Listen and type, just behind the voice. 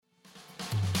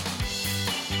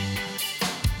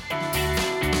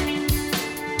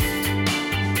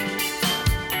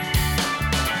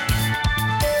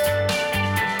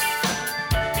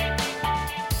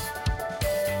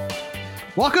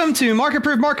Welcome to Market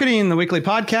Proof Marketing, the weekly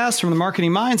podcast from the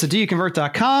marketing minds at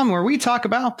doyouconvert.com, where we talk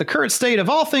about the current state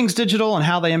of all things digital and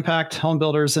how they impact home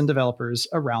builders and developers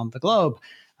around the globe.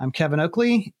 I'm Kevin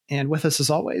Oakley, and with us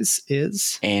as always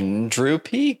is Andrew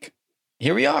Peak.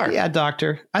 Here we are. The ad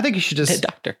doctor. I think you should just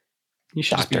doctor. You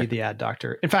should just be the ad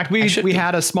doctor. In fact, we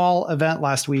had a small event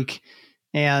last week,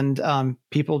 and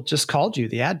people just called you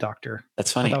the ad doctor.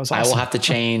 That's funny. That was awesome. I will have to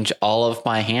change all of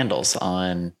my handles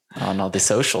on all the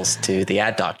socials to the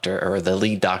ad doctor or the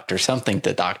lead doctor, something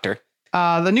to doctor.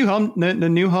 The new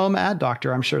home ad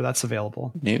doctor. I'm sure that's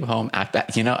available. New home. I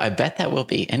bet that will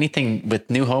be. Anything with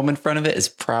new home in front of it is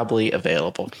probably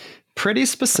available. Pretty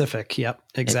specific. Yep,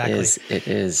 exactly. It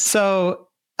is. So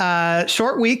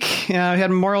short week. We had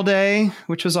Memorial Day,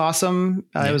 which was awesome.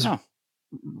 It was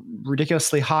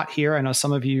ridiculously hot here. I know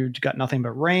some of you got nothing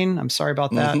but rain. I'm sorry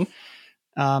about that.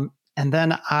 Mm-hmm. And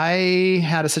then I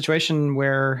had a situation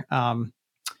where on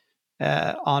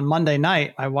Monday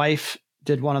night, my wife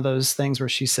did one of those things where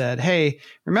she said, "Hey,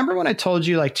 remember when I told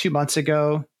you like 2 months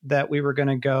ago that we were going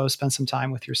to go spend some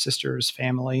time with your sister's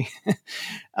family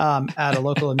at a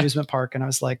local amusement park?" And I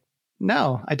was like,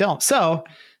 "No, I don't." So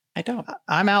I don't.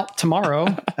 I'm out tomorrow,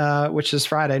 which is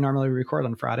Friday. Normally we record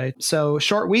on Friday. So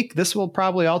short week. This will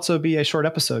probably also be a short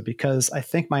episode because I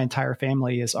think my entire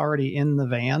family is already in the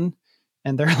van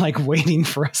and they're like waiting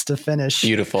for us to finish.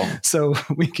 Beautiful. So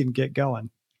we can get going.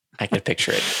 I could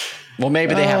picture it. Well,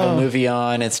 maybe they have a movie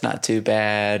on. It's not too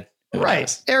bad.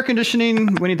 Right. Air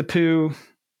conditioning, Winnie the Pooh.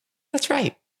 That's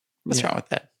right. What's wrong with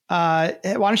that?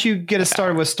 Why don't you get us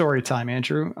started with story time,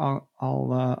 Andrew?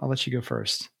 I'll let you go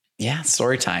first. Yeah,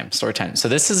 story time. So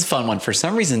this is a fun one. For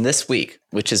some reason this week,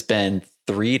 which has been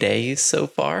 3 days so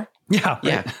far. Yeah. Right.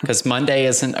 Yeah. Because Monday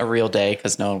isn't a real day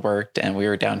because no one worked and we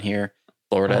were down here,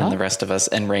 Florida, and the rest of us,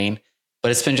 and rain. But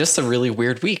it's been just a really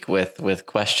weird week with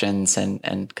questions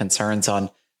and concerns on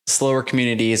slower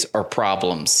communities or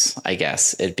problems, I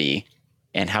guess it'd be.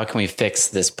 And how can we fix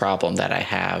this problem that I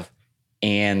have?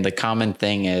 And the common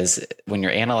thing is when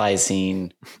you're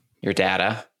analyzing your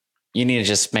data, you need to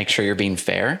just make sure you're being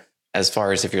fair. As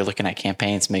far as if you're looking at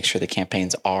campaigns, make sure the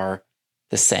campaigns are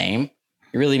the same.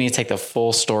 You really need to take the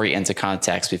full story into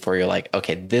context before you're like,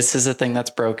 okay, this is a thing that's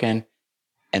broken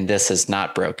and this is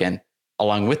not broken.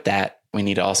 Along with that, we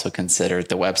need to also consider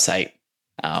the website.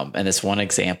 And this one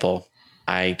example,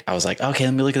 I was like, okay,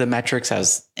 let me look at the metrics. I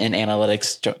was in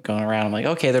analytics going around. I'm like,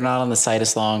 okay, they're not on the site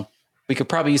as long. We could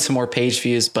probably use some more page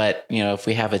views, but if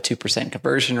we have a 2%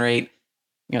 conversion rate,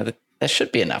 that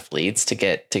should be enough leads to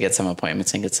get some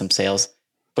appointments and get some sales.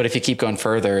 But if you keep going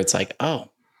further, it's like, oh,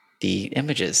 the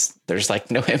images, there's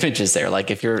like no images there. Like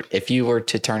if you were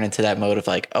to turn into that mode of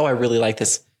like, oh, I really like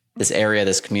this area,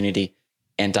 this community,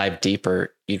 and dive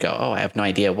deeper, you go, oh, I have no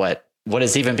idea what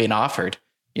is even being offered.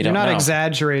 You're not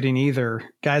exaggerating either,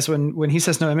 guys. When he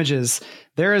says no images,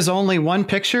 there is only one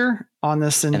picture on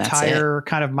this entire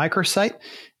kind of microsite.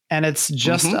 And it's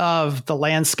just of the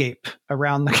landscape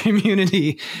around the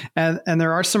community. And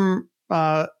there are some,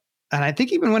 and I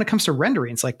think even when it comes to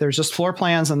renderings, like there's just floor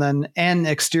plans and then an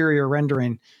exterior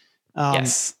rendering.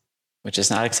 Yes, which is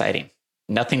not exciting.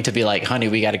 Nothing to be like, honey,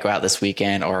 we got to go out this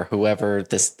weekend, or whoever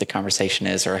the conversation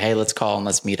is, or hey, let's call and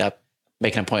let's meet up,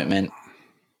 make an appointment.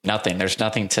 Nothing. There's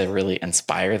nothing to really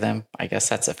inspire them. I guess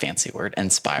that's a fancy word,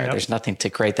 inspire. Yep. There's nothing to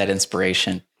create that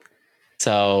inspiration.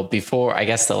 So I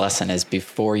guess the lesson is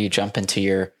before you jump into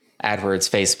your AdWords,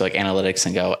 Facebook analytics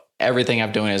and go, everything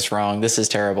I'm doing is wrong. This is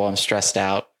terrible. I'm stressed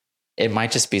out. It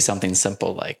might just be something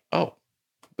simple like, oh,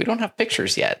 we don't have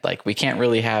pictures yet. Like we can't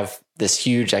really have this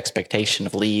huge expectation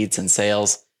of leads and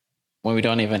sales when we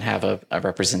don't even have a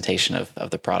representation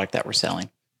of the product that we're selling.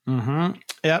 Mm-hmm.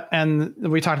 Yep. And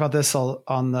we talked about this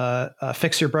on the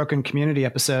Fix Your Broken Community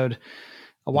episode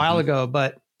a while ago,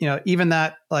 but even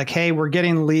that, like, hey, we're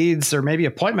getting leads or maybe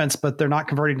appointments, but they're not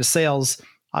converting to sales.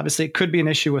 Obviously, it could be an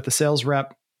issue with the sales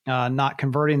rep not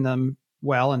converting them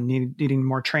well and needing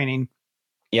more training.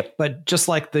 Yep. But just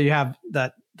like you have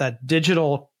that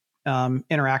digital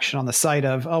interaction on the site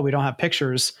of, oh, we don't have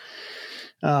pictures.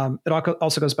 It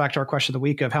also goes back to our question of the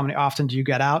week of how often do you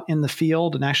get out in the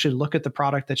field and actually look at the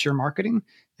product that you're marketing?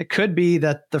 It could be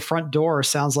that the front door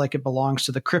sounds like it belongs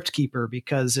to the crypt keeper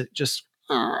because it just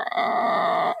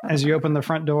as you open the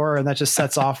front door, and that just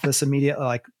sets off this immediate,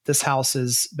 like, this house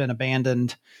has been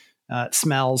abandoned. It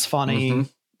smells funny,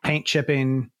 paint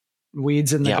chipping,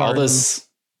 weeds in the garden.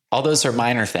 All those are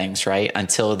minor things, right?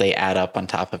 Until they add up on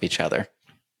top of each other.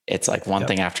 It's like one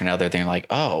thing after another. They're like,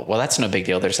 oh, well, that's no big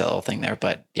deal. There's a little thing there,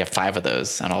 but you have 5 of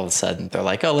those. And all of a sudden they're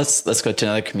like, oh, let's go to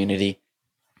another community.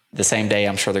 The same day,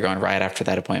 I'm sure they're going right after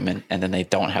that appointment. And then they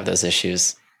don't have those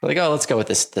issues. They're like, oh, let's go with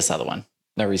this other one.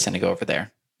 no reason to go over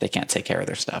there. They can't take care of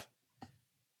their stuff.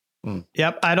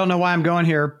 Yep. I don't know why I'm going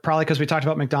here. Probably because we talked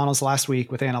about McDonald's last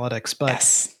week with analytics, but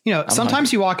yes.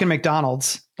 Sometimes you walk in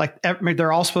McDonald's, like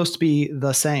they're all supposed to be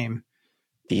the same.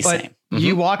 Same.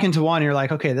 You walk into one, you're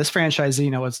like, okay, this franchisee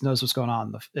knows what's going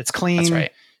on. It's clean. That's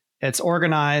right. It's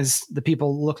organized. The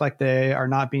people look like they are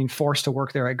not being forced to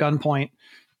work there at gunpoint,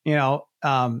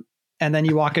 and then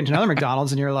you walk into another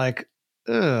McDonald's and you're like,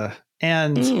 ugh.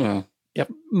 And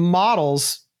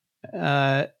models,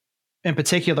 in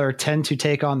particular, tend to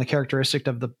take on the characteristic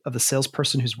of the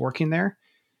salesperson who's working there.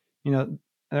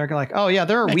 They're like, oh yeah,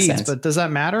 there are weeds, sense. But does that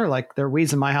matter? Like, there are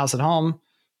weeds in my house at home.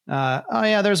 Oh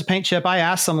yeah, there's a paint chip. I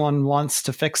asked someone once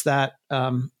to fix that.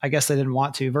 I guess they didn't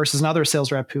want to. Versus another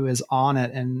sales rep who is on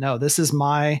it and no, this is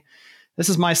my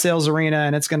sales arena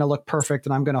and it's going to look perfect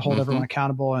and I'm going to hold everyone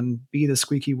accountable and be the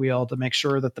squeaky wheel to make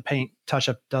sure that the paint touch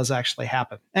up does actually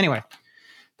happen. Anyway.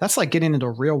 That's like getting into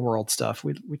real world stuff.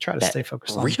 We try to stay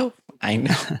focused on real. I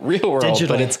know real world,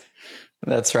 digital. But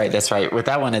that's right. That's right. With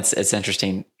that one, it's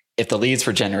interesting. If the leads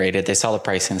were generated, they saw the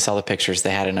pricing, saw the pictures,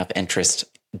 they had enough interest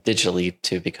digitally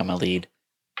to become a lead.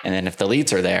 And then if the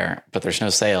leads are there, but there's no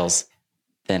sales,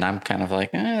 then I'm kind of like,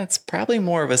 it's probably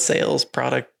more of a sales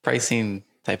product pricing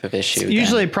type of issue. It's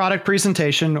usually product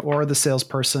presentation or the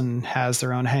salesperson has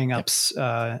their own hangups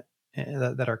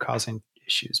that are causing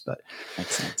issues, but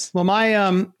makes sense. Well,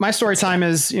 my story time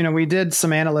is, we did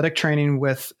some analytic training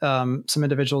with some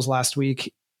individuals last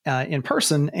week in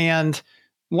person. And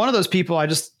one of those people,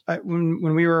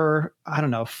 when we were,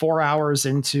 4 hours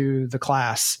into the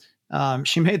class,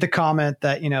 she made the comment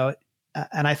that,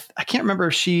 and I can't remember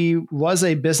if she was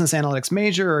a business analytics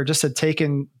major or just had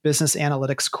taken business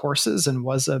analytics courses and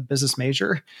was a business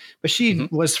major, but she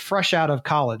was fresh out of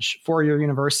college, 4-year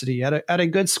university at a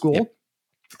good school. Yep.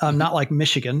 Not like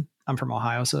Michigan. I'm from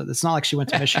Ohio, so it's not like she went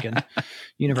to Michigan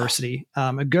University,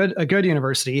 a good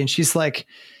university. And she's like,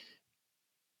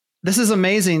 this is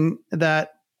amazing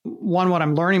that what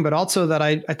I'm learning, but also that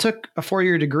I took a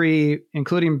 4-year degree,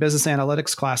 including business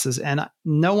analytics classes, and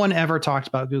no one ever talked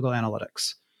about Google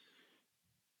Analytics.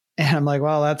 And I'm like,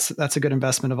 well, that's a good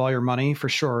investment of all your money for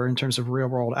sure in terms of real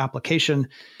world application.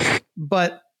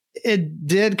 But it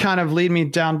did kind of lead me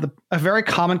down a very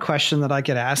common question that I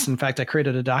get asked. In fact, I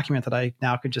created a document that I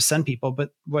now could just send people,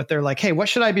 but what they're like, hey, what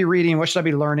should I be reading? What should I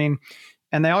be learning?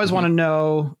 And they always want to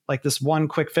know like this one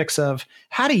quick fix of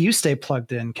how do you stay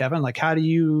plugged in, Kevin? Like, how do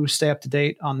you stay up to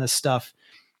date on this stuff?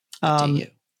 And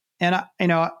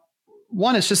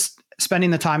one is just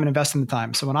spending the time and investing the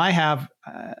time. So when I have,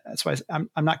 that's why I'm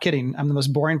not kidding. I'm the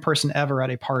most boring person ever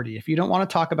at a party. If you don't want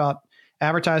to talk about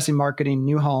advertising, marketing,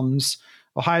 new homes,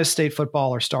 Ohio State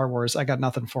football or Star Wars, I got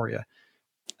nothing for you.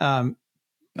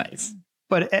 Nice.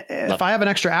 But if I have an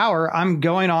extra hour, I'm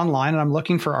going online and I'm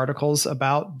looking for articles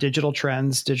about digital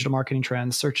trends, digital marketing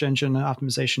trends, search engine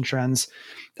optimization trends.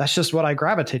 That's just what I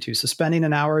gravitate to. So spending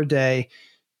an hour a day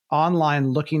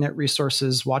online, looking at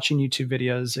resources, watching YouTube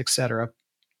videos, etc.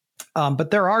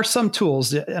 But there are some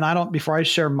tools, and before I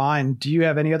share mine, do you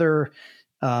have any other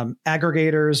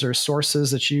aggregators or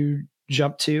sources that you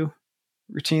jump to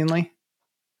routinely?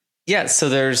 Yeah, so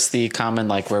there's the common,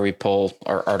 like where we pull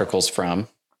our articles from,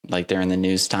 like during the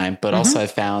news time. But also I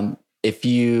found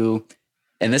and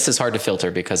this is hard to filter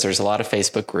because there's a lot of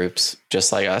Facebook groups,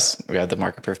 just like us. We have the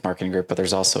Market Proof Marketing group, but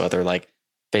there's also other like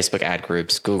Facebook ad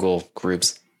groups, Google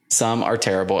groups. Some are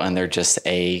terrible and they're just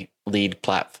a lead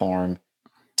platform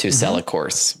to sell a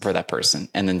course for that person.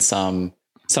 And then some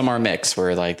are mixed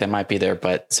where like they might be there,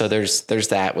 but so there's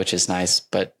that, which is nice,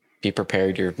 but be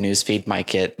prepared. Your newsfeed might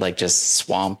get like just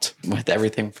swamped with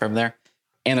everything from there.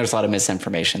 And there's a lot of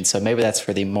misinformation. So maybe that's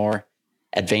for the more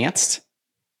advanced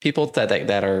people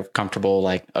that are comfortable,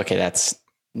 like, okay, that's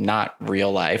not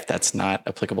real life. That's not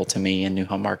applicable to me in new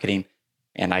home marketing.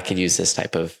 And I could use this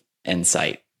type of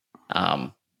insight.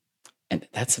 And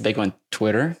that's a big one.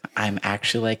 Twitter. I'm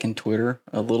actually liking Twitter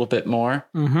a little bit more.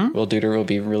 Will Duder will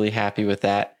be really happy with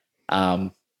that.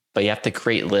 But you have to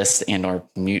create lists and or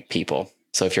mute people.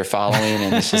 So if you're following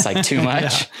and it's just like too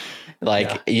much,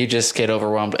 you just get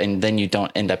overwhelmed and then you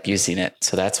don't end up using it.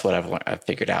 So that's what I've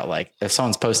figured out. Like if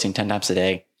someone's posting 10 times a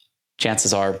day,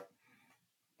 chances are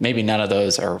maybe none of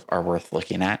those are worth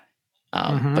looking at.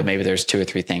 But maybe there's 2 or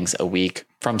 3 things a week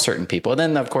from certain people. And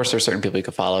then of course there's certain people you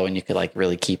could follow and you could like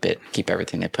really keep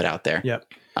everything they put out there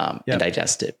and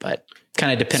digest it, but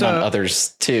kind of depend on others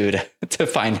too, to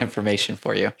find information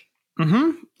for you.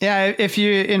 Yeah.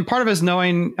 And part of us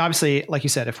knowing, obviously, like you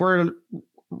said, if we're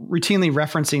routinely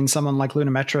referencing someone like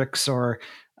Lunametrics or,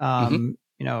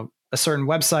 a certain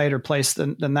website or place,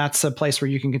 then that's a place where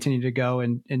you can continue to go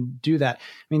and do that. I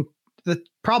mean, the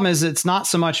problem is it's not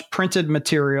so much printed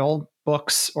material,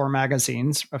 books or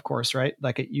magazines, of course, right?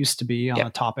 Like it used to be on a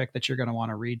topic that you're going to want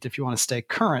to read if you want to stay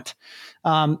current.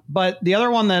 But the other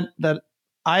one that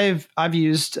I've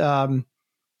used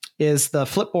is the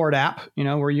Flipboard app,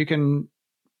 where you can.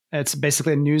 It's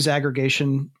basically a news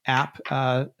aggregation app.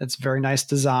 It's very nice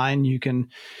design. You can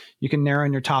narrow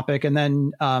in your topic, and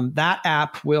then that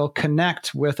app will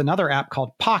connect with another app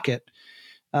called Pocket.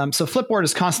 So Flipboard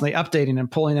is constantly updating and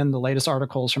pulling in the latest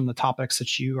articles from the topics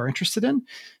that you are interested in.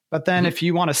 But then if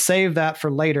you want to save that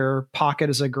for later, Pocket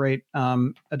is a great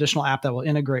additional app that will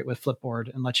integrate with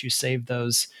Flipboard and let you save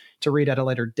those to read at a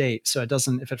later date. So it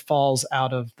doesn't, if it falls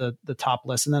out of the top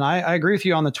list. And then I agree with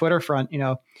you on the Twitter front,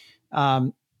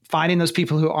 finding those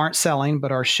people who aren't selling,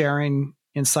 but are sharing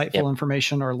insightful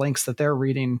information or links that they're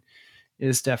reading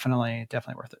is definitely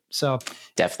worth it. So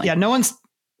definitely. Yeah.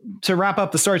 To wrap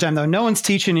up the story time though, no one's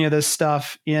teaching you this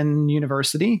stuff in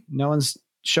university. No one's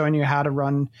showing you how to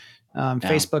run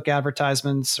Facebook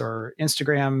advertisements or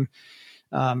Instagram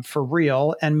for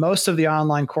real. And most of the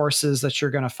online courses that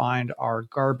you're going to find are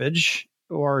garbage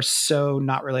or so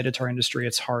not related to our industry.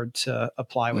 It's hard to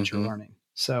apply what you're learning.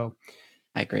 So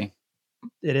I agree.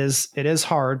 It is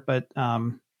hard, but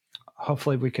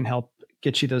hopefully we can help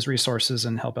get you those resources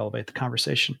and help elevate the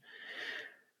conversation.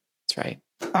 That's right.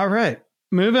 All right.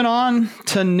 Moving on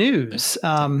to news.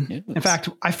 In fact,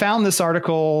 I found this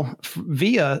article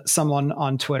via someone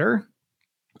on Twitter,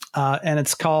 and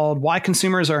it's called "Why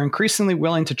Consumers Are Increasingly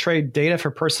Willing to Trade Data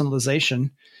for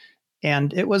Personalization."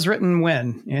 And it was written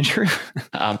when, Andrew?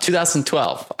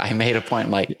 2012. I made a point.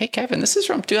 I'm like, hey, Kevin, this is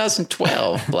from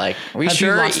 2012. Like, are we Have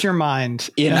sure? You lost your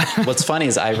mind? What's funny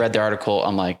is I read the article.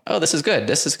 I'm like, oh, this is good.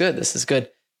 This is good. This is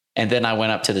good. And then I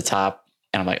went up to the top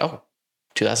and I'm like, oh,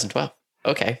 2012.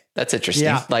 Okay, that's interesting.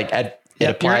 Yeah. Like, it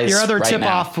applies. Your other right tip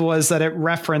now. off was that it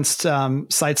referenced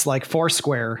sites like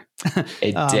Foursquare.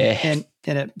 It did.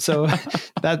 In it. So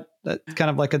that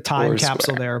kind of like a time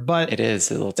capsule there. But it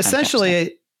is a little time essentially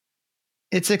capsule.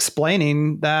 It's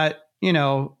explaining that,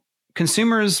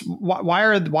 consumers, why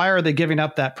are they giving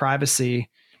up that privacy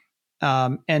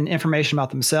and information about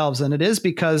themselves? And it is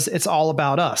because it's all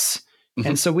about us. Mm-hmm.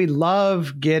 And so we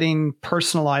love getting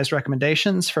personalized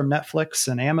recommendations from Netflix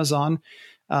and Amazon.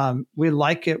 We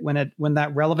like it when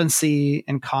that relevancy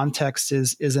and context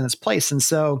is in its place. And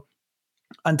so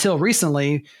until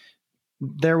recently,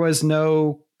 there was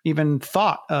no even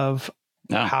thought of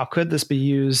how could this be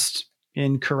used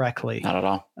incorrectly. Not at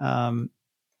all.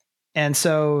 And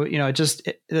so,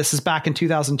 this is back in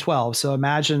 2012. So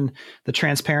imagine the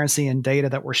transparency and data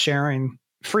that we're sharing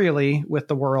freely with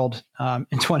the world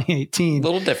in 2018. A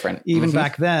little different. Even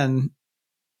back then,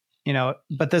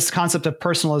 but this concept of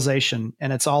personalization,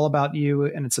 and it's all about you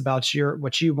and it's about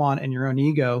what you want and your own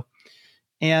ego.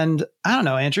 And I don't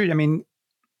know, Andrew, I mean,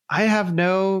 we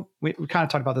kind of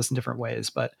talked about this in different ways,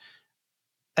 but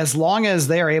as long as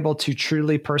they are able to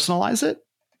truly personalize it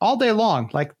all day long,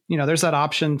 like, there's that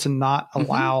option to not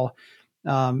allow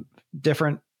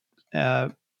different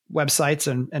websites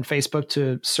and Facebook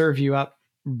to serve you up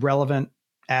relevant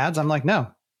ads. I'm like, no,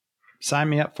 sign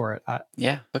me up for it. I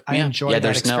enjoy that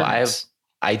experience.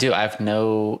 I do.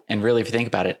 And really, if you think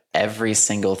about it, every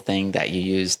single thing that you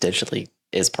use digitally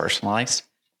is personalized.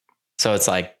 So it's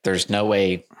like, there's no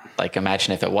way, like,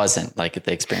 imagine if it wasn't, like,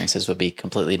 the experiences would be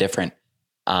completely different.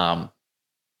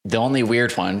 The only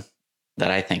weird one that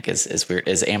I think is weird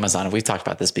is Amazon. We've talked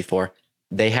about this before.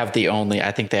 I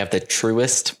think they have the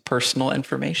truest personal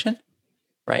information,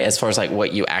 right? As far as like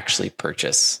what you actually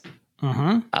purchase.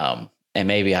 Mm-hmm. And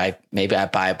maybe I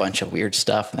buy a bunch of weird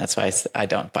stuff, and that's why I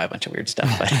don't buy a bunch of weird stuff.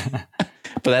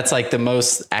 But that's like the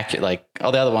most accurate. Like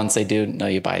all the other ones, they do know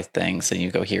you buy things and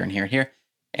you go here and here and here,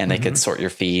 and they could sort your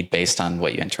feed based on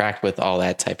what you interact with, all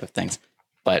that type of things.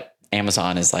 But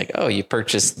Amazon is like, oh, you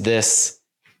purchased this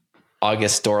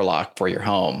August door lock for your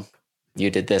home. You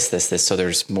did this. So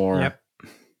there's more. Yep.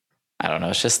 I don't know.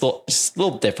 It's just a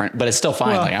little different, but it's still fine.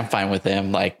 Well, like I'm fine with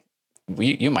them. Like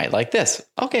you might like this.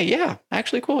 Okay. Yeah.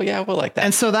 Actually cool. Yeah. We'll like that.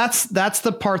 And so that's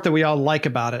the part that we all like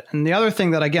about it. And the other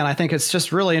thing that, again, I think it's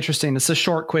just really interesting. It's a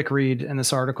short, quick read in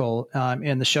this article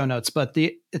in the show notes, but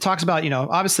it talks about,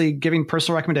 obviously giving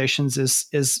personal recommendations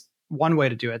is one way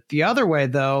to do it. The other way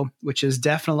though, which is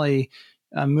definitely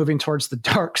moving towards the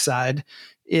dark side,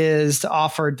 is to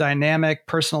offer dynamic,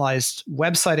 personalized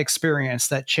website experience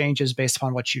that changes based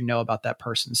upon what you know about that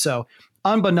person. So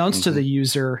unbeknownst to the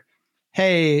user,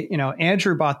 hey,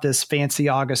 Andrew bought this fancy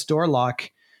August door lock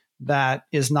that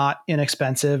is not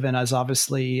inexpensive and is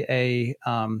obviously a,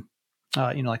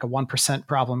 like a 1%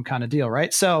 problem kind of deal,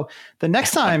 right? So the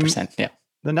next time,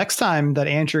 the next time that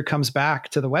Andrew comes back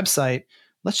to the website,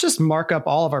 let's just mark up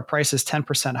all of our prices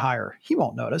 10% higher. He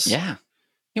won't notice. Yeah.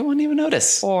 He won't even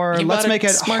notice. Or let's make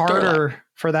it harder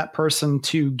for that person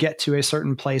to get to a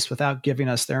certain place without giving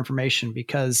us their information,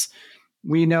 because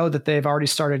we know that they've already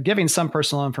started giving some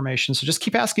personal information. So just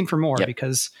keep asking for more.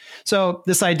 So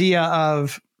this idea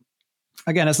of,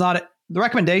 again, it's not the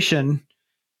recommendation.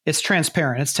 It's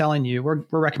transparent. It's telling you we're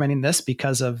recommending this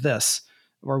because of this,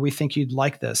 or we think you'd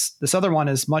like this. This other one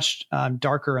is much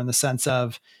darker in the sense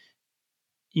of,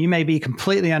 you may be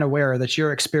completely unaware that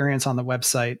your experience on the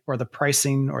website or the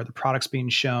pricing or the products being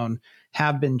shown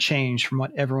have been changed from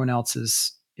what everyone else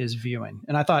is viewing.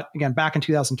 And I thought, again, back in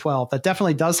 2012, that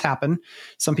definitely does happen.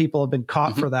 Some people have been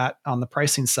caught for that on the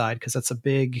pricing side, because that's a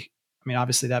big, I mean,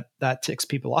 obviously that ticks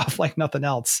people off like nothing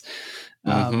else.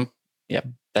 Yep.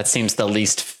 That seems the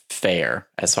least fair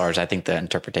as far as I think the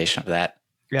interpretation of that.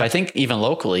 Yeah. But I think even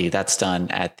locally, that's done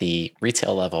at the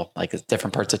retail level, like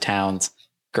different parts of towns,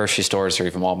 grocery stores, or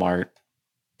even Walmart.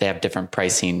 They have different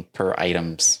pricing per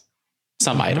items,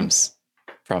 some items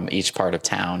from each part of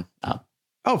town.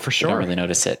 Oh, for sure. You don't really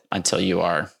notice it until you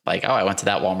are like, oh, I went to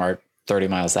that Walmart 30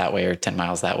 miles that way or 10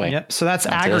 miles that way. Yep. So that's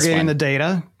aggregating the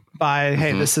data by,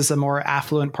 hey, this is a more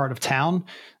affluent part of town.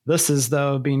 This is,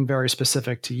 though, being very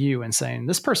specific to you and saying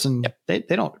this person, they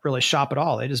don't really shop at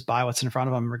all. They just buy what's in front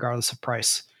of them regardless of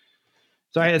price.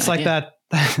 So it's like that.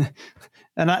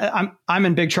 And I'm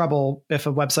in big trouble if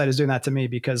a website is doing that to me,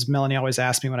 because Melanie always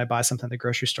asks me when I buy something at the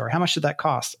grocery store, how much did that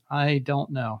cost? I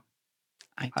don't know.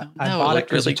 I bought it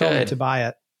because they told me to buy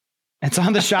it. It's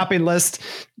on the shopping list.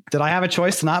 Did I have a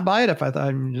choice to not buy it? If I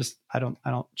thought I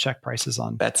don't check prices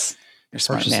on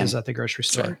purchases at the grocery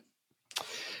store. Right.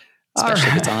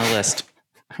 Especially if it's on the list.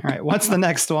 All right. What's the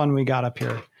next one we got up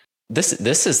here? This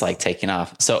is like taking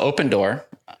off. So Opendoor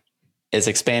is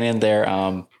expanding their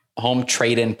home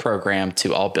trade-in program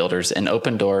to all builders. And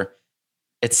Opendoor,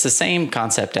 it's the same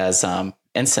concept as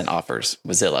instant offers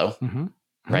with Zillow,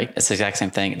 right? It's the exact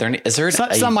same thing.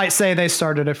 Some might say they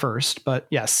started it first, but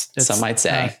yes. Some might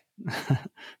say.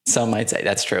 Some might say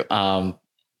that's true.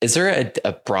 Is there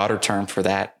a broader term for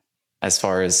that as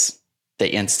far as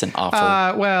the instant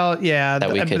offer? Well, yeah,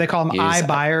 they call them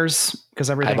iBuyers, because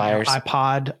everything,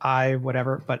 iPod,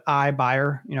 whatever, but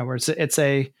iBuyer, where it's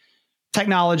a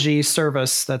technology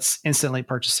service that's instantly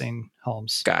purchasing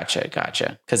homes. Gotcha.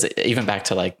 Because even back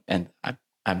to and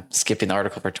I'm skipping the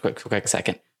article for a quick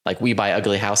second. Like We Buy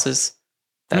Ugly Houses.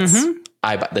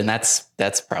 That's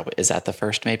that's probably, is that the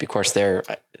first? Maybe, of course, their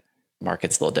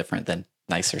market's a little different than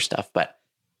nicer stuff, but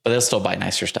they'll still buy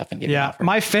nicer stuff and give you an offer.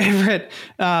 My favorite,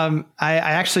 I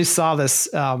actually saw this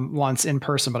once in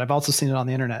person, but I've also seen it on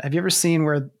the internet. Have you ever seen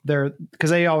where because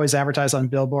they always advertise on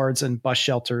billboards and bus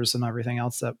shelters and everything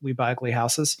else that We Buy Ugly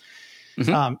Houses.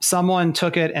 Someone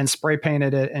took it and spray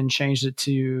painted it and changed it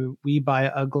to We Buy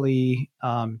Ugly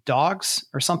Dogs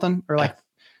or something, or like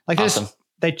awesome.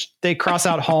 They cross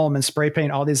out home and spray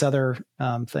paint all these other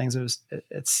things.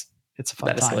 It's a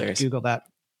fun time. Hilarious. Google that.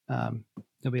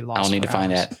 You'll be lost. I'll need to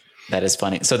find that. That is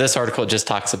funny. So this article just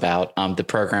talks about the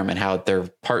program and how they're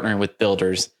partnering with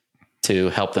builders to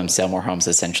help them sell more homes,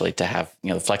 essentially to have,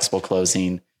 the flexible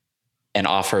closing and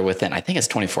offer within, I think it's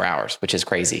 24 hours, which is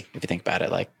crazy. If you think about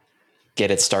it, like get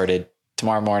it started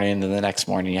tomorrow morning, and then the next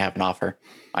morning you have an offer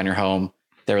on your home.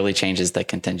 That really changes the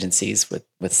contingencies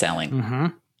with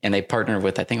selling. And they partnered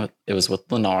with, I think it was with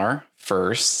Lennar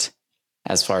first,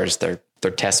 as far as their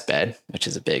test bed, which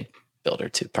is a big builder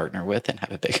to partner with and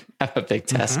have a big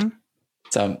test.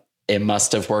 So it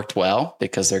must have worked well,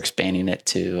 because they're expanding it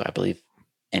to, I believe,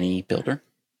 any builder.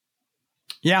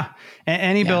 Yeah.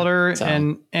 Any builder. So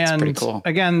and pretty cool.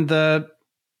 Again, the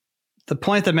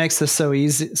point that makes this so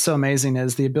easy, so amazing,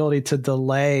 is the ability to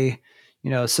delay,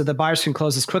 so the buyers can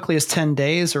close as quickly as 10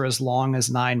 days or as long as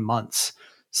 9 months.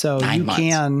 So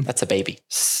that's a baby,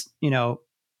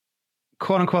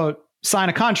 quote unquote, sign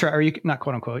a contract, or not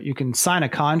quote unquote, you can sign a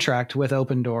contract with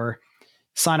Opendoor,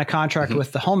 sign a contract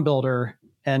with the home builder,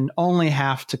 and only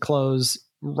have to close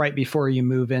right before you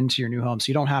move into your new home. So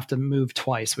you don't have to move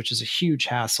twice, which is a huge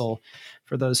hassle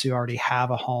for those who already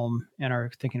have a home and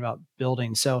are thinking about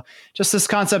building. So just this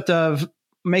concept of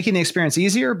making the experience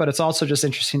easier, but it's also just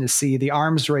interesting to see the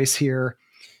arms race here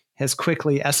has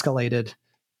quickly escalated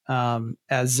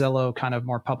as Zillow kind of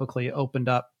more publicly opened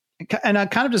up. And I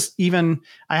kind of just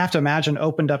I have to imagine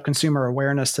opened up consumer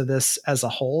awareness to this as a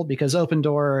whole, because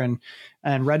Opendoor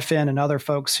and Redfin and other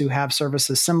folks who have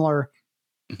services similar,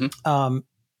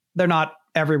 they're not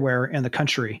everywhere in the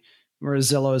country, whereas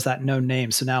Zillow is that known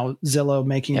name. So now Zillow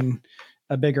making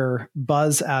a bigger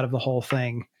buzz out of the whole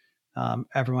thing.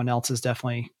 Everyone else is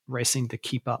definitely racing to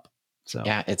keep up. So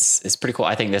yeah, it's pretty cool.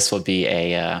 I think this will be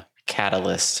a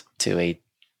catalyst to a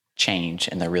change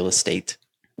in the real estate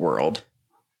world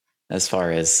as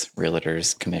far as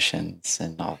realtors, commissions,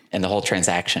 and the whole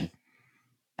transaction.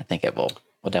 I think it will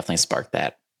definitely spark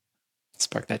that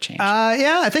change.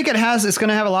 Yeah, I think it has. It's going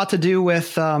to have a lot to do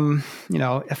with,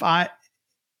 if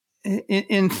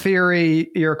in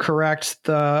theory, you're correct.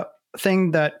 The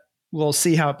thing that we'll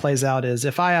see how it plays out is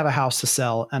if I have a house to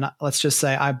sell, and let's just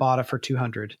say I bought it for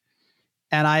 200,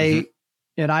 and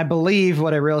I believe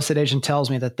what a real estate agent tells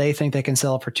me that they think they can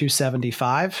sell it for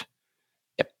 275.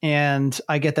 Yep. And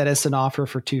I get that instant offer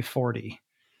for 240.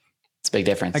 It's a big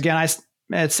difference. Again,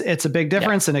 it's a big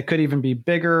difference, and it could even be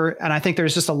bigger. And I think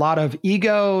there's just a lot of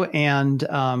ego and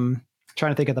trying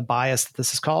to think of the bias that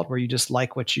this is called, where you just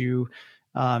like what you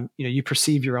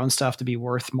perceive your own stuff to be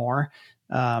worth more.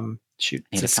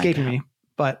 It's escaping me,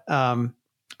 but I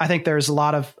think there's a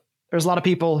lot of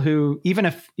people who, even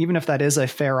if that is a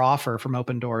fair offer from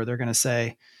Opendoor, they're going to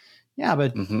say, yeah,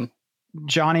 but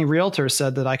Johnny Realtor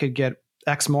said that I could get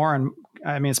X more. And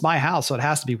I mean, it's my house, so it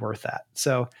has to be worth that.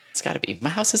 So it's gotta be. My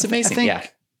house is amazing. Yeah,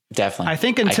 definitely. I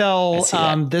think until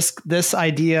this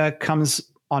idea comes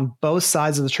on both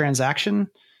sides of the transaction,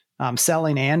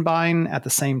 selling and buying at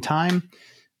the same time,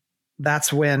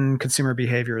 that's when consumer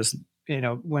behavior is,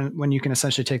 when you can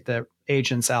essentially take the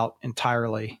agents out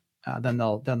entirely, then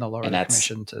they'll lower the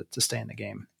commission to stay in the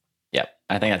game. Yep.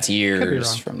 I think that's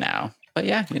years from now, but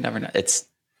yeah, you never know. It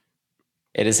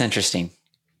is interesting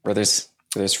where there's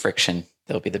friction.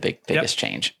 There'll be the biggest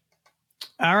change.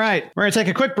 All right. We're going to take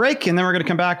a quick break, and then we're going to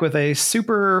come back with a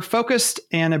super focused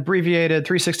and abbreviated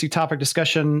 360 topic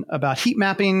discussion about heat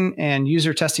mapping and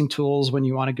user testing tools when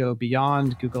you want to go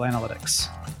beyond Google Analytics.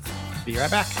 Be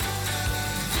right back.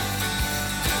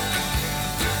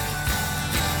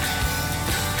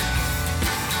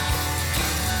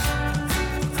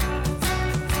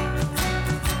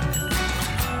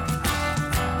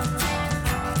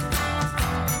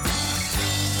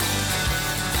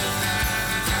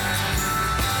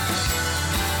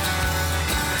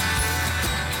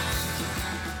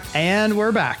 And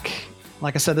we're back.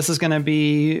 Like I said, this is going to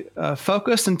be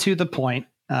focused and to the point.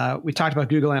 We talked about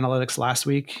Google Analytics last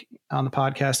week on the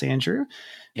podcast, Andrew.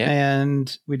 Yeah.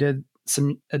 And we did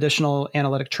some additional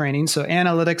analytic training. So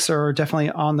analytics are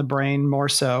definitely on the brain more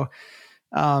so.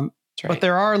 Right. But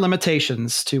there are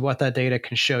limitations to what that data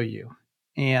can show you.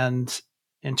 And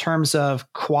in terms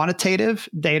of quantitative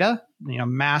data,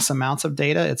 mass amounts of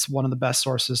data, it's one of the best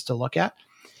sources to look at.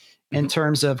 In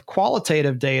terms of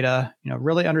qualitative data,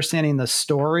 really understanding the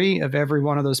story of every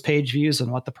one of those page views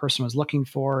and what the person was looking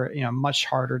for, much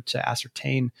harder to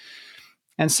ascertain.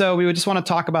 And so we would just want to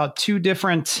talk about two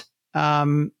different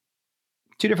options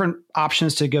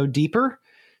to go deeper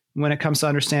when it comes to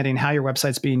understanding how your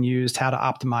website's being used, how to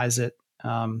optimize it,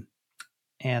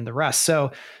 and the rest.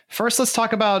 So first, let's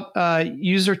talk about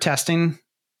user testing.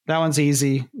 That one's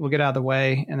easy. We'll get out of the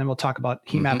way, and then we'll talk about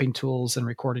heat mapping tools and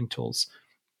recording tools.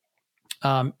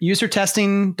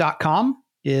 Usertesting.com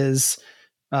is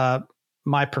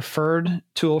my preferred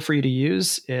tool for you to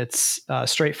use. It's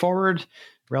straightforward,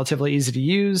 relatively easy to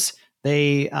use.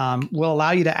 They will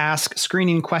allow you to ask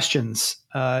screening questions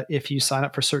if you sign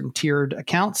up for certain tiered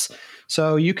accounts.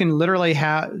 So you can literally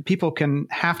people can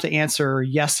have to answer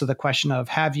yes to the question of,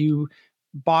 have you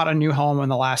bought a new home in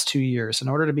the last 2 years? In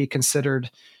order to be considered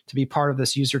to be part of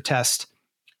this user test,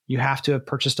 you have to have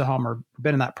purchased a home or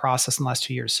been in that process in the last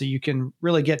 2 years. So you can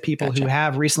really get people who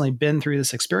have recently been through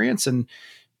this experience and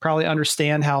probably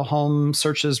understand how home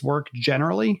searches work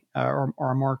generally, or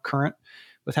are more current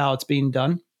with how it's being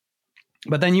done.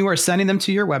 But then you are sending them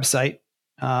to your website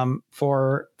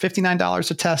for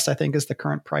 $59 a test, I think is the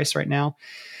current price right now.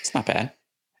 It's not bad.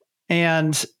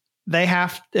 And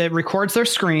it records their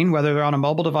screen, whether they're on a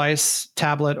mobile device,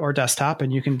 tablet, or desktop,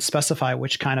 and you can specify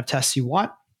which kind of tests you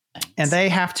want. Nice. And they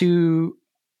have to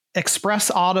express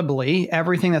audibly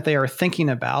everything that they are thinking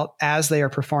about as they are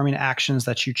performing actions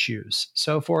that you choose.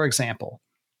 So, for example,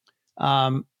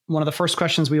 one of the first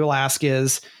questions we will ask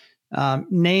is,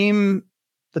 name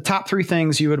the top 3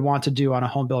 things you would want to do on a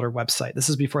home builder website. This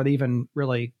is before they even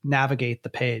really navigate the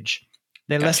page.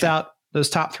 They list out those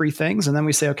top 3 things, and then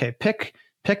we say, okay, pick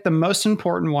the most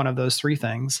important one of those 3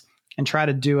 things and try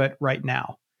to do it right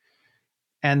now.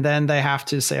 And then they have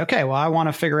to say, okay, well, I want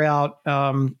to figure out,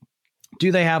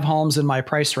 do they have homes in my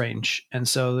price range? And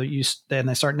so then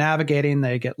they start navigating,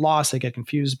 they get lost, they get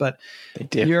confused, but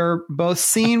you're both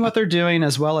seeing what they're doing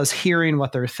as well as hearing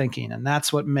what they're thinking. And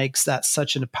that's what makes that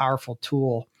such a powerful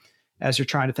tool as you're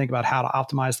trying to think about how to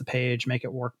optimize the page, make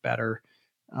it work better,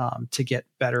 to get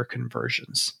better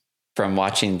conversions. From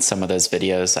watching some of those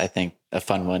videos, I think a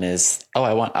fun one is,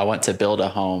 I want to build a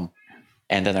home.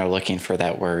 And then they're looking for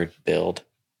that word build.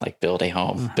 like build a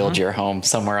home, build your home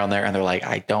somewhere on there. And they're like,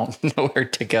 I don't know where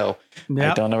to go.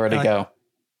 I don't know where to go.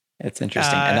 It's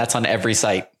interesting. And that's on every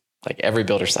site, like every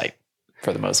builder site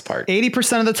for the most part.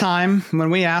 80% of the time when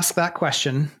we ask that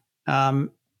question,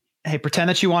 hey, pretend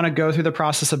that you want to go through the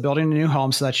process of building a new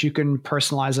home so that you can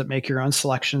personalize it, make your own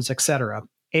selections, etc.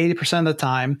 80% of the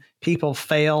time, people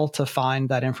fail to find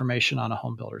that information on a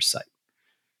home builder's site.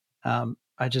 I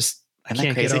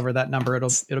can't get over that number.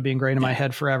 It'll be ingrained in my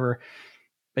head forever.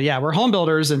 But yeah, we're home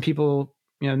builders, and people,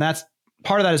 and that's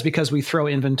part of that is because we throw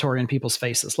inventory in people's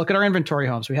faces. Look at our inventory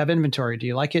homes. We have inventory. Do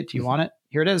you like it? Do you want it?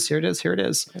 Here it is. Here it is. Here it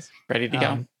is. It's ready to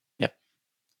go. Yep.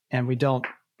 And we don't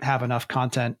have enough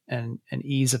content and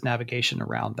ease of navigation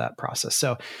around that process.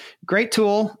 So great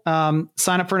tool.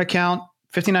 Sign up for an account,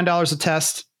 $59 a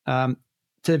test,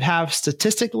 to have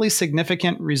statistically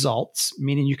significant results,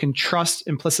 meaning you can trust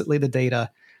implicitly the data.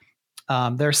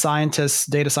 Their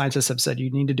data scientists have said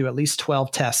you need to do at least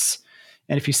 12 tests.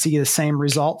 And if you see the same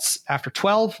results after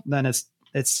 12, then it's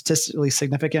statistically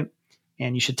significant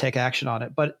and you should take action on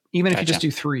it. But even if you just do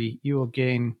 3, you will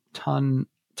gain tons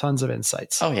of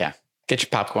insights. Oh yeah. Get your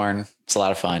popcorn. It's a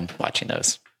lot of fun watching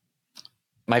those.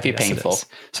 Might be painful.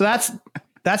 So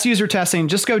that's user testing.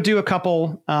 Just go do a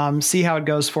couple, see how it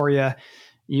goes for you.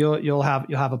 You'll have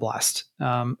a blast,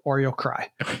 or you'll cry.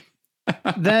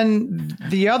 Then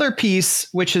the other piece,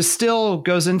 which is still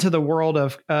goes into the world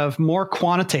of more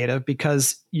quantitative,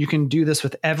 because you can do this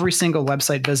with every single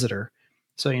website visitor.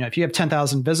 So, if you have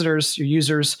 10,000 visitors, your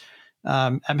users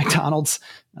at McDonald's,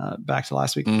 back to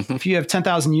last week, if you have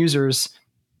 10,000 users,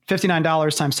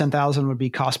 $59 times 10,000 would be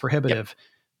cost prohibitive. Yep.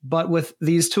 But with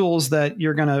these tools that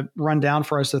you're going to run down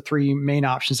for us, the 3 main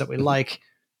options that we like,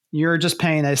 you're just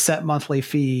paying a set monthly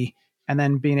fee and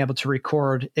then being able to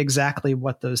record exactly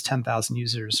what those 10,000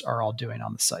 users are all doing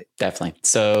on the site. Definitely.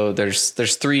 So there's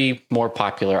 3 more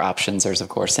popular options. There's, of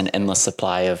course, an endless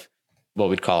supply of what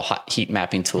we'd call heat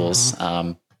mapping tools.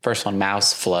 First one,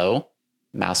 Mouseflow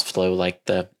like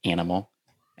the animal,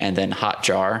 and then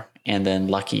Hotjar, and then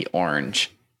Lucky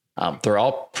Orange. They're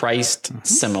all priced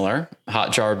similar.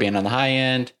 Hotjar being on the high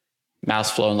end,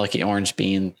 Mouseflow and Lucky Orange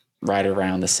being right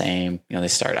around the same. They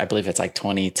start, I believe it's like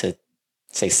 $20 to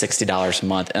say $60 a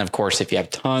month. And of course, if you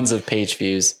have tons of page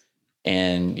views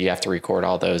and you have to record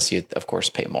all those, you of course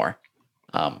pay more.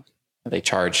 They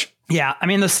charge. Yeah. I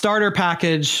mean, the starter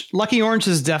package, Lucky Orange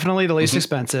is definitely the least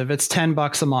expensive. It's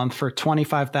 $10 a month for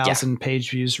 25,000 page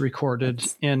views recorded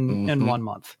in 1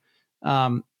 month.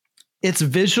 It's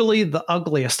visually the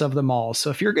ugliest of them all. So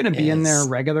if you're going to be in there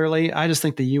regularly, I just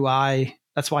think the UI,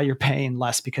 that's why you're paying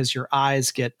less, because your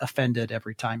eyes get offended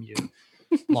every time you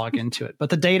log into it. But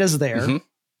the data's there.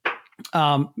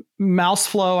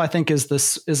 Mouseflow, I think, is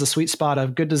a sweet spot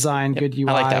of good design, good UI.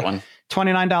 I like that one.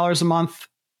 $29 a month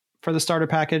for the starter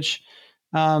package.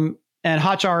 And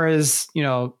Hotjar is,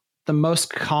 the most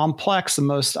complex, the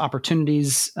most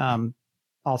opportunities,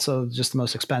 also just the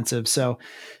most expensive. So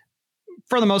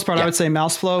for the most part, I would say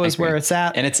Mouseflow is where it's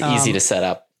at. And it's easy to set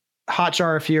up.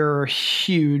 Hotjar if you're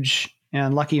huge,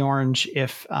 and Lucky Orange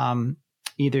if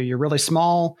either you're really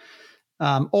small,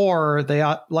 or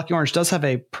Lucky Orange does have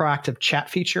a proactive chat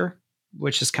feature,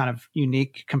 which is kind of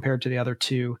unique compared to the other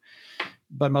 2.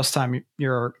 But most of the time,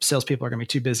 your salespeople are going to be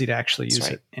too busy to actually use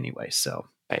it anyway. So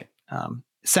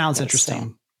sounds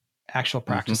interesting. Actual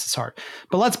practice is hard.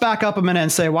 But let's back up a minute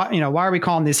and say, why are we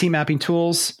calling these heat mapping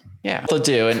tools? Yeah, they'll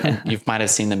do. And you might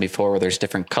have seen them before, where there's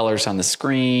different colors on the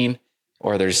screen,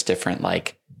 or there's different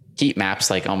like heat maps,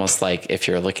 like almost like if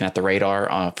you're looking at the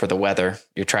radar for the weather,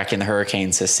 you're tracking the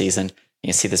hurricanes this season.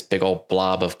 You see this big old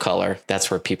blob of color.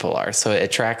 That's where people are. So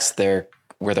it tracks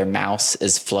where their mouse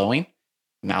is flowing.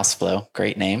 Mouseflow,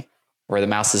 great name. Where the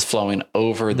mouse is flowing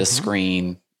over the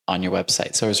screen on your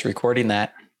website. So it's recording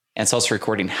that. And it's also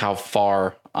recording how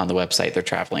far on the website they're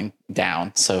traveling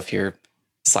down. So if your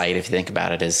site, if you think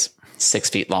about it, is 6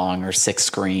 feet long or 6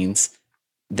 screens,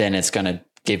 then it's going to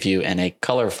give you in a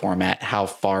color format how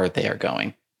far they are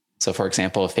going. So for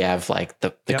example, if you have like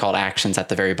the call to actions at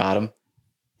the very bottom,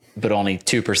 but only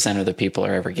 2% of the people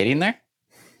are ever getting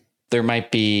there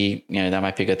might be, that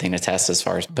might be a good thing to test as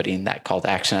far as putting that call to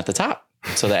action at the top,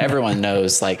 so that everyone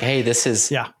knows like, hey, this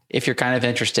is, if you're kind of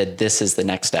interested, this is the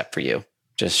next step for you.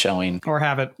 Just showing, or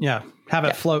have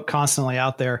it float constantly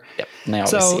out there. Yep.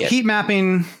 So heat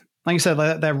mapping, like you said,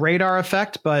 that radar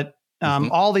effect, but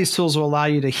all these tools will allow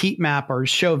you to heat map or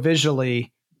show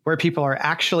visually where people are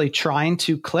actually trying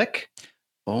to click.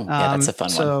 Oh, yeah, that's a fun one.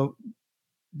 So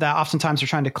that oftentimes they're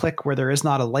trying to click where there is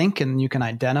not a link, and you can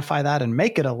identify that and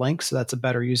make it a link. So that's a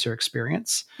better user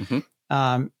experience.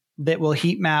 that will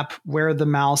heat map where the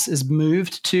mouse is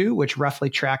moved to, which roughly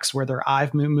tracks where their eye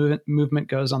movement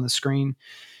goes on the screen.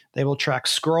 They will track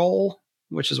scroll,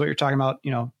 which is what you're talking about,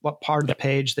 what part of the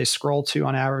page they scroll to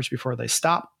on average before they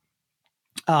stop.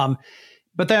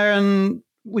 But then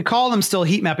we call them still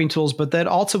heat mapping tools, but that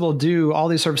also all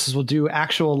these services will do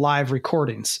actual live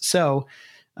recordings. So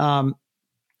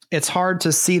it's hard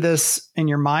to see this in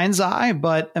your mind's eye,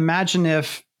 but imagine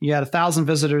if you had 1,000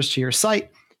 visitors to your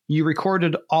site, you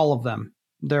recorded all of them.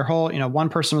 Their whole, one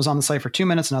person was on the site for 2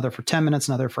 minutes, another for 10 minutes,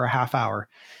 another for a half hour.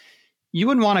 You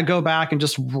wouldn't want to go back and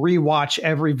just rewatch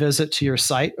every visit to your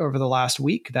site over the last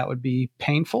week. That would be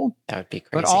painful. That would be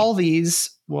crazy. But all these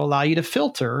will allow you to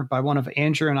filter by one of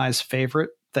Andrew and I's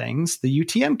favorite things, the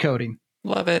UTM coding.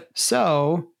 Love it.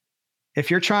 So if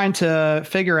you're trying to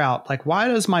figure out, like, why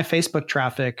does my Facebook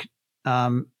traffic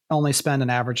only spend an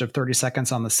average of 30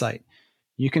 seconds on the site?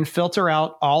 You can filter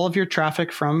out all of your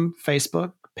traffic from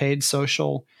Facebook, paid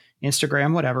social,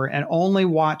 Instagram, whatever, and only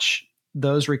watch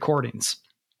those recordings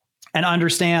and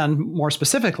understand more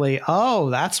specifically,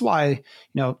 that's why,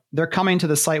 they're coming to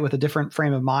the site with a different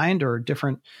frame of mind or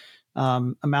different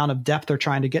amount of depth they're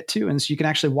trying to get to. And so you can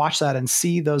actually watch that and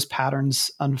see those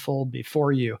patterns unfold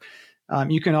before you.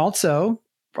 You can also,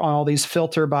 on all these,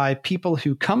 filter by people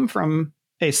who come from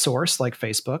a source like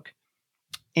Facebook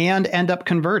and end up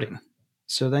converting.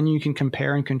 So then you can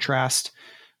compare and contrast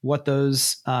what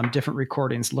those different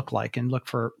recordings look like and look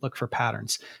for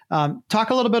patterns.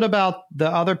 Talk a little bit about the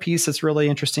other piece that's really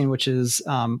interesting, which is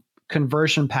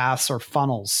conversion paths or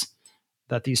funnels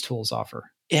that these tools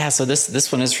offer. Yeah, so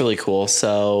this one is really cool.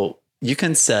 So you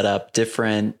can set up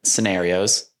different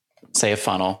scenarios, say a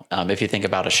funnel. If you think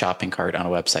about a shopping cart on a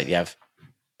website, you have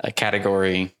a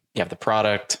category, you have the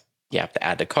product, you have to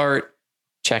add to cart,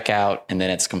 checkout, and then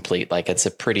it's complete. Like, it's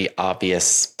a pretty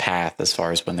obvious path as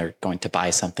far as when they're going to buy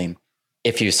something,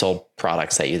 if you sold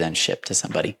products that you then ship to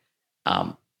somebody.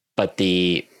 But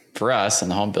for us in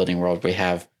the home building world, we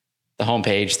have the home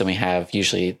page, then we have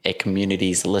usually a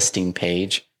community's listing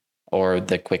page or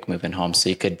the quick move in home. So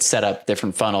you could set up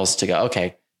different funnels to go,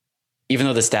 okay, even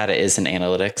though this data is in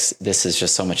analytics, this is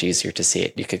just so much easier to see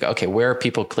it. You could go, okay, where are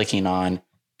people clicking on,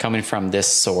 coming from this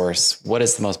source? What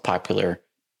is the most popular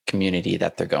community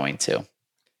that they're going to?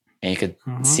 And you could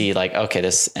see, like, okay,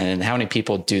 this, and how many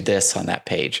people do this on that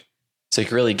page. So you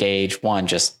can really gauge, one,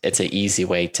 just, it's an easy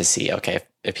way to see, okay,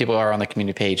 if people are on the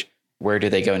community page, where do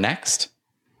they go next?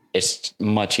 It's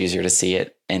much easier to see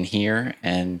it in here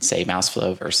and say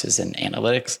MouseFlow versus in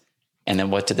analytics. And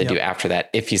then what do they do after that?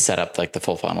 If you set up like the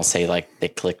full funnel, say like they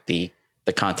click the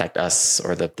contact us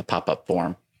or the pop-up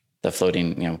form, the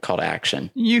floating, call to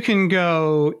action. You can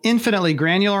go infinitely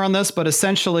granular on this, but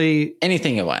essentially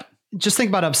anything you want. Just think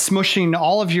about smushing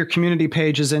all of your community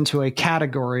pages into a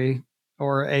category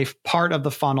or a part of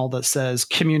the funnel that says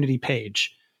community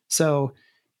page. So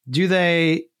do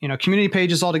they, community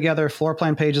pages all together, floor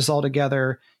plan pages all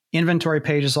together, inventory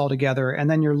pages all together, and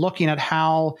then you're looking at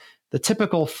how the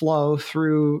typical flow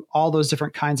through all those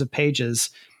different kinds of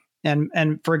pages.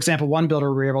 And for example, one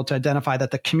builder, we were able to identify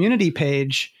that the community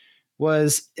page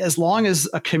was, as long as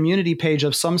a community page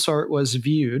of some sort was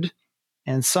viewed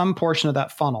and some portion of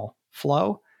that funnel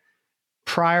flow,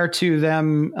 prior to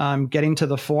them getting to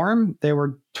the form, they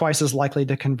were twice as likely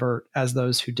to convert as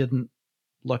those who didn't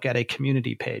look at a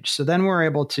community page. So then we're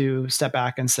able to step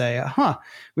back and say,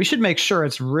 we should make sure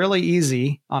it's really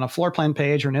easy on a floor plan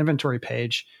page or an inventory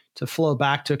page to flow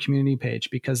back to a community page,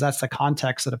 because that's the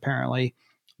context that apparently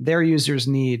their users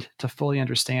need to fully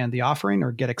understand the offering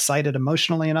or get excited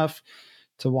emotionally enough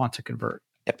to want to convert.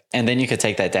 Yep. And then you could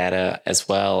take that data as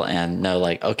well and know,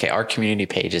 like, okay, our community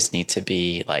pages need to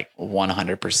be like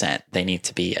 100%. They need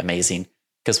to be amazing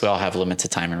because we all have limited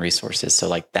time and resources. So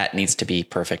like that needs to be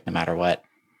perfect no matter what,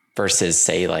 versus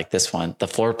say like this one, the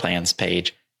floor plans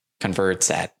page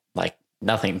converts at like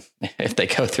nothing if they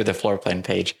go through the floor plan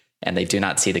page and they do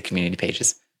not see the community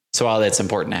pages. So while it's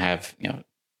important to have,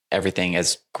 everything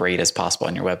as great as possible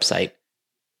on your website,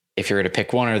 if you were to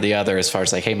pick one or the other, as far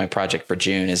as like, hey, my project for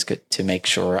June is good to make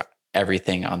sure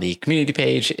everything on the community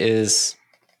page is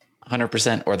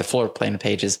 100% or the floor plan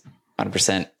page is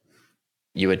 100%,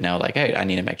 you would know like, hey, I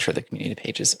need to make sure the community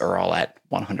pages are all at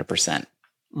 100%.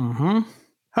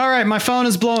 All right, my phone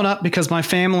is blowing up because my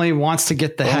family wants to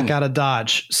get the heck out of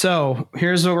Dodge. So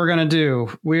here's what we're going to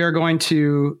do. We are going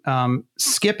to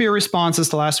skip your responses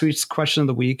to last week's question of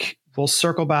the week. We'll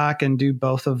circle back and do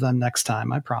both of them next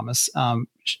time, I promise.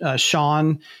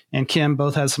 Sean and Kim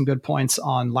both had some good points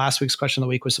on last week's question of the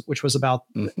week, which was about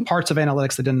parts of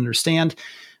analytics they didn't understand.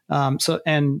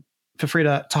 And feel free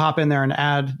to hop in there and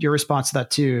add your response to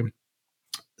that too.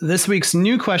 this week's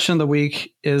new question of the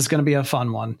week is going to be a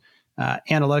fun one.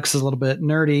 Analytics is a little bit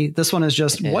nerdy. This one is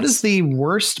just, what is the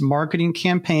worst marketing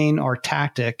campaign or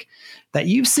tactic that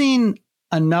you've seen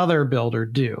another builder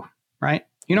do, right?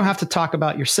 You don't have to talk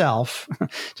about yourself.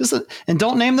 And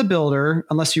don't name the builder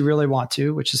unless you really want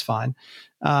to, which is fine.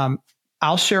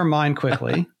 I'll share mine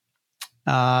quickly.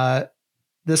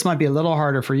 This might be a little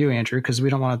harder for you, Andrew, because we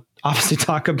don't want to obviously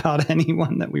talk about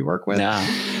anyone that we work with. No,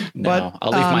 but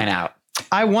I'll leave mine out.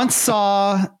 I once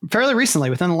saw fairly recently,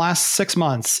 within the last 6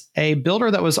 months, a builder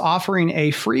that was offering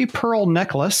a free pearl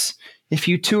necklace if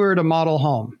you toured a model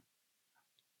home.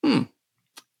 I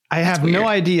have no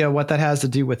idea what that has to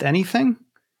do with anything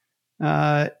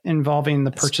involving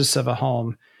the purchase of a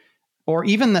home, or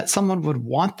even that someone would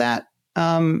want that.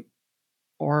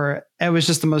 Or it was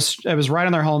just it was right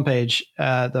on their homepage.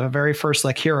 The very first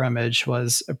hero image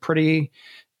was a pretty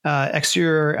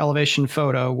exterior elevation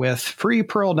photo with free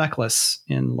pearl necklace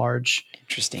in large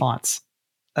fonts.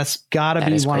 That's gotta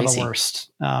be one of the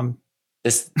worst.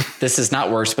 This is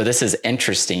not worse, but this is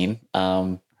interesting.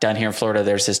 Down here in Florida,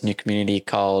 there's this new community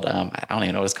called, I don't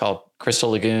even know what it's called,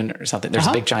 Crystal Lagoon or something. There's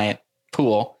a big giant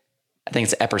pool. I think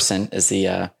it's Epperson is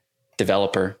the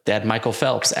developer. They had Michael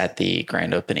Phelps at the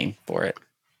grand opening for it.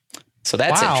 So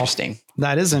that's interesting.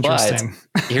 That is interesting.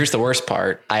 But here's the worst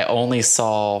part. I only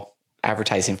saw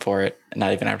advertising for it,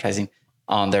 not even advertising,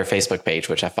 on their Facebook page,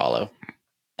 which I follow.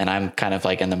 And I'm kind of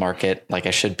in the market. I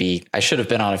should have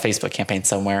been on a Facebook campaign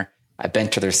somewhere. I've been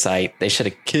to their site. They should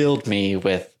have killed me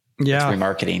with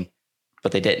remarketing,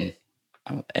 but they didn't.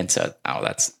 And so,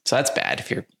 that's bad. If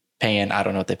you're paying, I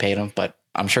don't know what they paid them, but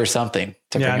I'm sure something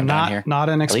to bring them down here. Not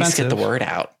inexpensive. At least get the word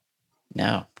out.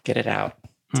 No, get it out.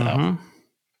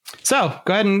 So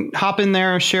go ahead and hop in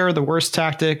there, share the worst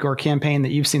tactic or campaign that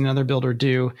you've seen another builder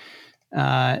do.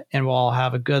 And we'll all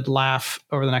have a good laugh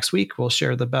over the next week. We'll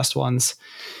share the best ones.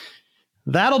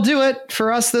 That'll do it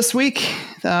for us this week.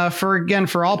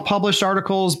 For all published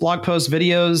articles, blog posts,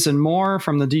 videos, and more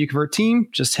from the Do You Convert team,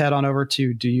 just head on over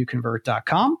to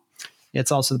doyouconvert.com.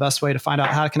 It's also the best way to find out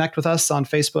how to connect with us on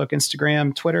Facebook,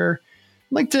 Instagram, Twitter,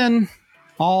 LinkedIn,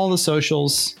 all the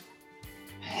socials.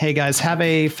 Hey guys, have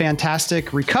a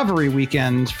fantastic recovery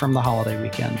weekend from the holiday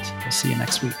weekend. We'll see you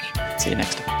next week. See you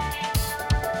next time.